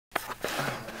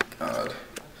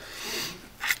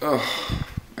Oh,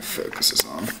 my focus is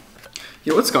on.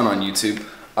 Yo, what's going on YouTube?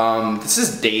 This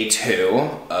is day 2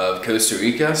 of Costa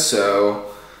Rica,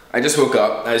 so I just woke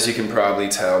up. As you can probably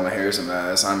tell, my hair's a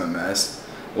mess, I'm a mess.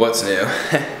 What's new?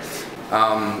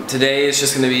 Today is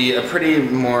just gonna be a pretty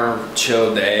more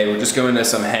chill day. We're just going to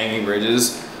some hanging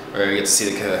bridges where we get to see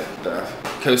the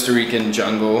Costa Rican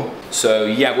jungle. So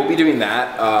yeah, we'll be doing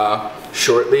that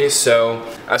shortly, so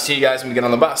I'll see you guys when we get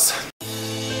on the bus.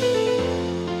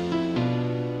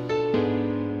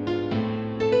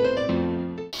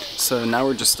 So now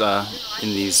we're just in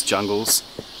these jungles,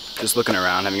 just looking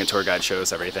around, having a tour guide show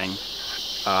us everything.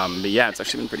 But yeah, it's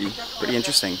actually been pretty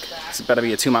interesting. It's about to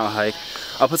be a 2-mile hike.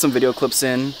 I'll put some video clips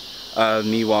in of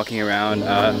me walking around.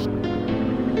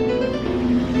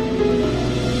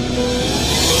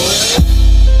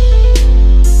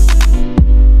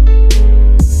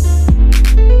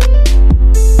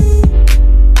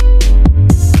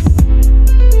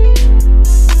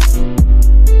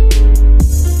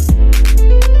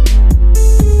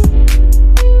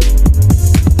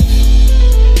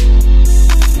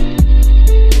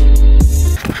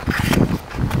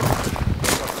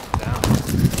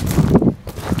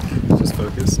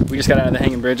 We just got out of the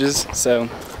hanging bridges, so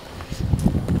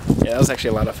yeah, that was actually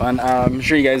a lot of fun. I'm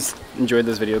sure you guys enjoyed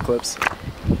those video clips,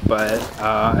 but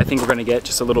I think we're gonna get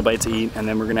just a little bite to eat, and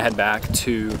then we're gonna head back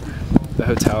to the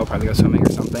hotel, probably go swimming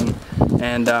or something,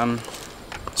 and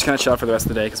just kind of chill out for the rest of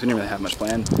the day because we didn't really have much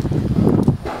planned.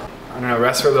 I don't know,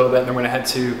 rest for a little bit, and then we're gonna head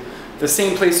to the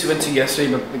same place we went to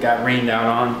yesterday, but it got rained out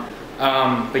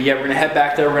on. But yeah, we're gonna head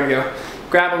back there. We're gonna go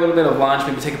grab a little bit of lunch,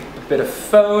 maybe take a bit of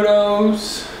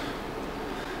photos.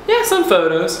 Yeah, some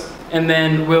photos, and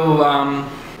then we'll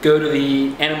go to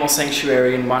the animal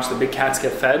sanctuary and watch the big cats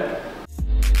get fed.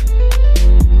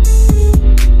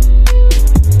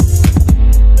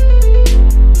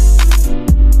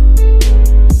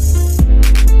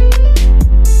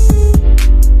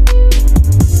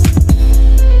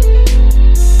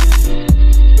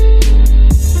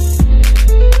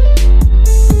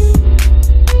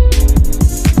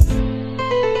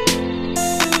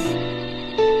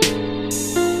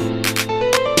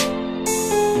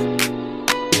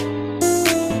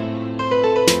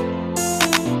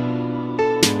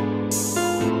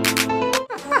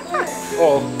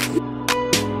 Oh.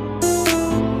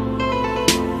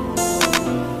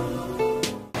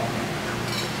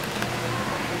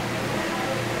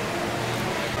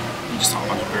 You just saw a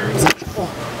bunch of birds. Oh.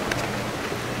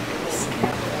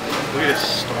 Look at this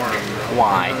storm.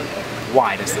 Why?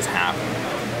 Why does this happen?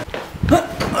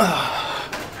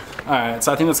 Alright,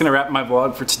 so I think that's going to wrap my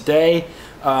vlog for today.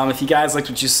 If you guys liked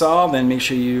what you saw, then make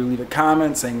sure you leave a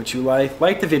comment saying what you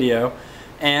like the video,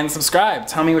 and subscribe.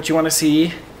 Tell me what you want to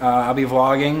see. I'll be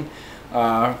vlogging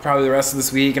probably the rest of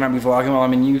this week, and I'll be vlogging while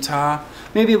I'm in Utah.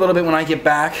 Maybe a little bit when I get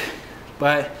back.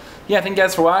 But yeah, thank you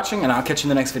guys for watching, and I'll catch you in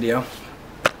the next video.